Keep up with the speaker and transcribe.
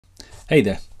Hey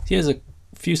there, here's a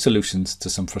few solutions to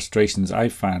some frustrations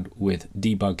I've found with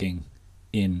debugging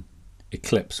in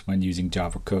Eclipse when using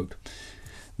Java code.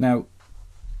 Now,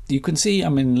 you can see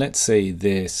I'm in, let's say,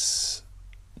 this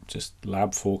just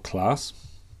Lab 4 class,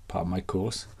 part of my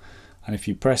course, and if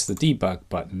you press the debug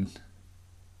button,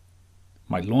 it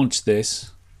might launch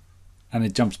this and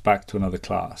it jumps back to another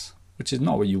class, which is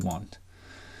not what you want.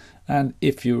 And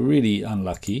if you're really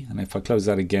unlucky, and if I close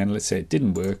that again, let's say it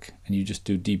didn't work, and you just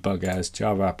do debug as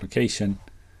Java application,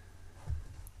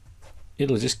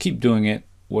 it'll just keep doing it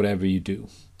whatever you do.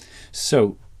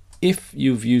 So if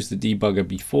you've used the debugger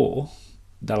before,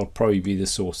 that'll probably be the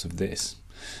source of this.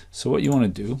 So what you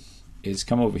want to do is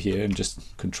come over here and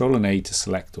just Control and A to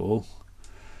select all,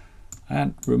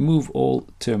 and remove all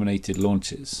terminated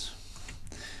launches.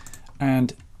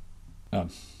 And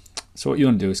so what you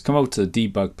want to do is come over to the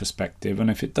debug perspective,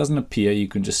 and if it doesn't appear, you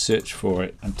can just search for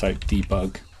it and type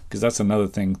debug, because that's another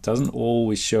thing, it doesn't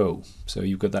always show. So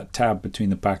you've got that tab between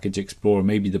the package explorer,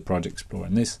 maybe the project explorer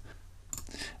and this,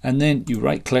 and then you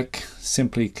right click,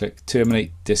 simply click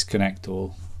terminate disconnect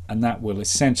all, and that will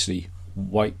essentially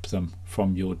wipe them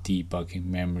from your debugging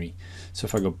memory. So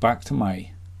if I go back to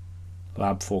my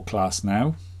Lab 4 class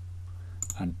now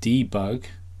and debug,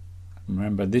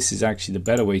 remember, this is actually the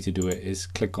better way to do it, is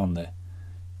click on the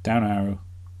down arrow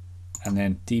and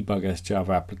then debug as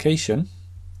Java application.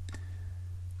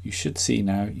 You should see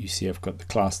now, you see I've got the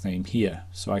class name here,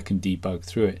 so I can debug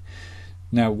through it.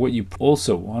 Now what you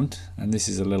also want, and this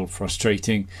is a little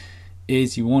frustrating,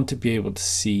 is you want to be able to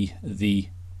see the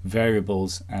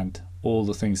variables and all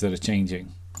the things that are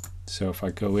changing. So if I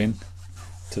go in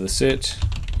to the search,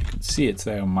 you can see it's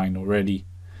there on mine already.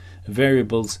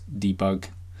 Variables, debug.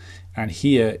 And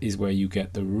here is where you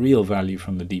get the real value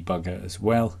from the debugger as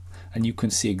well, and you can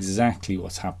see exactly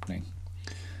what's happening.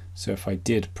 So if I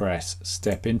did press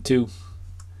step into,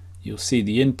 you'll see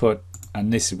the input,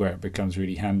 and this is where it becomes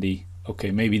really handy.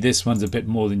 Okay, maybe this one's a bit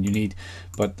more than you need,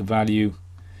 but the value,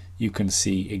 you can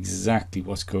see exactly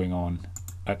what's going on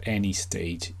at any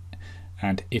stage,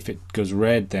 and if it goes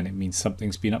red, then it means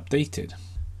something's been updated.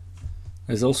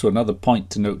 There's also another point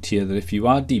to note here, that if you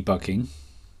are debugging,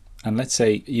 and let's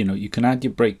say, you can add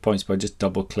your breakpoints by just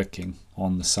double clicking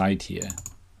on the side here.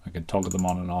 I can toggle them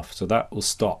on and off, so that will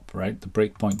stop, right? The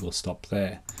breakpoint will stop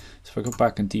there. So if I go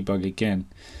back and debug again,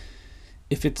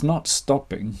 if it's not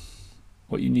stopping,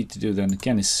 what you need to do then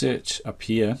again is search up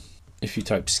here. If you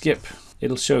type skip,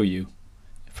 it'll show you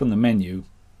from the menu,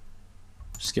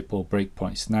 skip all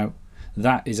breakpoints. Now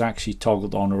that is actually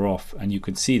toggled on or off, and you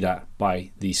can see that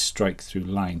by these strike through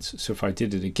lines. So if I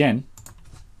did it again,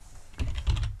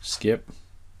 skip,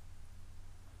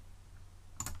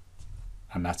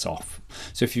 and that's off.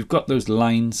 So if you've got those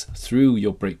lines through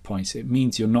your breakpoints, it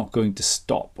means you're not going to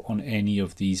stop on any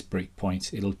of these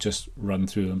breakpoints. It'll just run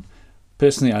through them.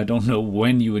 Personally, I don't know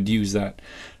when you would use that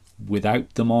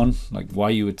without them on, like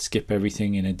why you would skip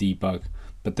everything in a debug,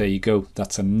 but there you go.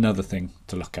 That's another thing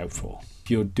to look out for. If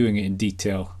you're doing it in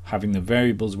detail, having the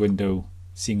variables window,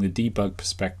 seeing the debug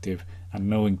perspective, and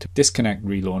knowing to disconnect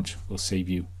relaunch will save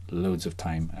you loads of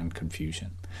time and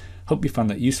confusion. Hope you found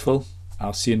that useful.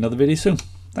 I'll see you in another video soon.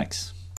 Thanks.